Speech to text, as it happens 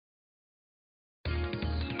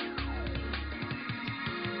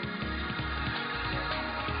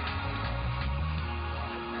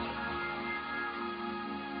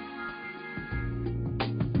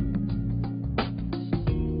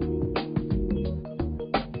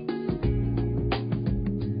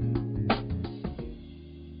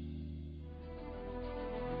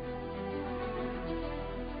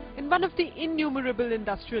one of the innumerable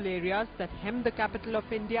industrial areas that hem the capital of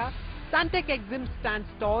India, Santec Exim stands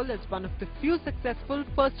tall as one of the few successful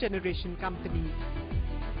first-generation companies.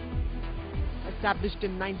 Established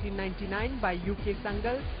in 1999 by UK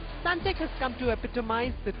Sangal, Santec has come to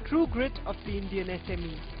epitomize the true grit of the Indian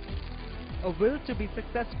SME. A will to be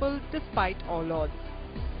successful despite all odds.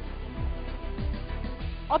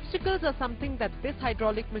 Obstacles are something that this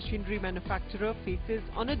hydraulic machinery manufacturer faces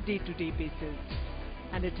on a day-to-day basis,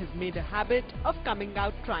 and it has made a habit of coming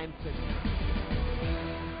out triumphant.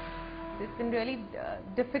 It's been really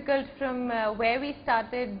difficult from where we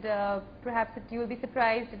started. Perhaps you will be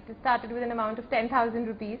surprised, it started with an amount of 10,000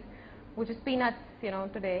 rupees, which is peanuts,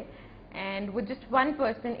 today, and with just one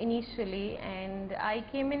person initially, and I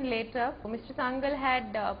came in later. Mr. Sangal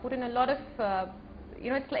had put in a lot of,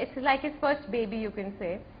 it's like his first baby, you can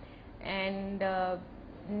say, and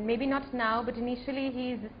maybe not now, but initially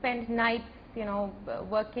he's spent nights,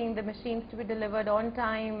 working the machines to be delivered on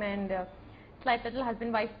time, and it's like little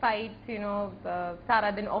husband-wife fights,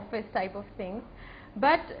 Sara din office type of things.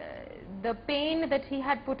 But the pain that he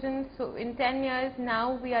had put in, so in 10 years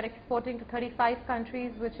now we are exporting to 35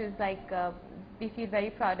 countries, which is like, we feel very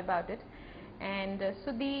proud about it. And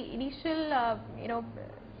so the initial,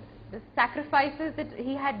 the sacrifices that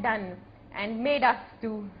he had done and made us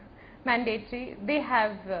do mandatory, they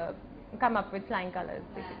have come up with flying colors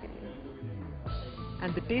basically.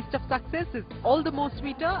 And the taste of success is all the more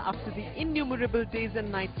sweeter after the innumerable days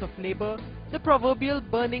and nights of labor, the proverbial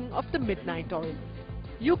burning of the midnight oil.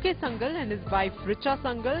 UK Sangal and his wife Richa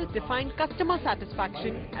Sangal define customer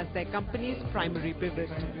satisfaction as their company's primary pivot,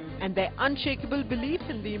 and their unshakable belief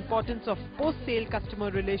in the importance of post-sale customer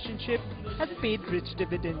relationship has paid rich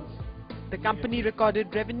dividends. The company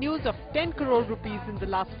recorded revenues of 10 crore rupees in the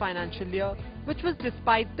last financial year, which was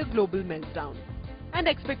despite the global meltdown. And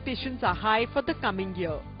expectations are high for the coming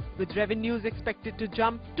year, with revenues expected to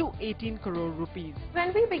jump to 18 crore rupees.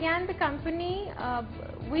 When we began the company,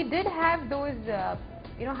 we did have those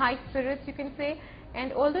high spirits, you can say,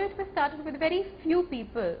 and although it was started with very few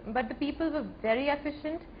people, but the people were very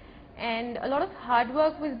efficient, and a lot of hard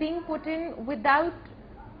work was being put in without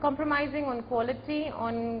compromising on quality,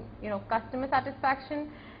 on customer satisfaction.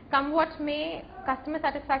 Come what may, customer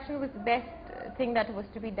satisfaction was the best thing that was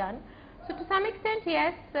to be done. So to some extent,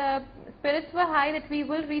 yes, spirits were high that we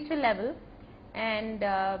will reach a level, and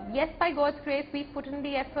yes, by God's grace we've put in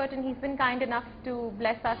the effort, and he's been kind enough to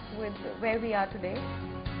bless us with where we are today.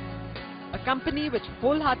 A company which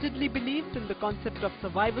wholeheartedly believes in the concept of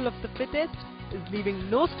survival of the fittest is leaving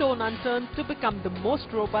no stone unturned to become the most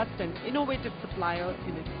robust and innovative supplier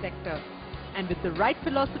in its sector. And with the right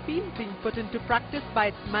philosophy being put into practice by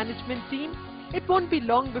its management team, it won't be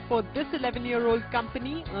long before this 11-year-old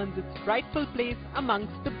company earns its rightful place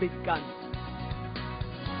amongst the big guns.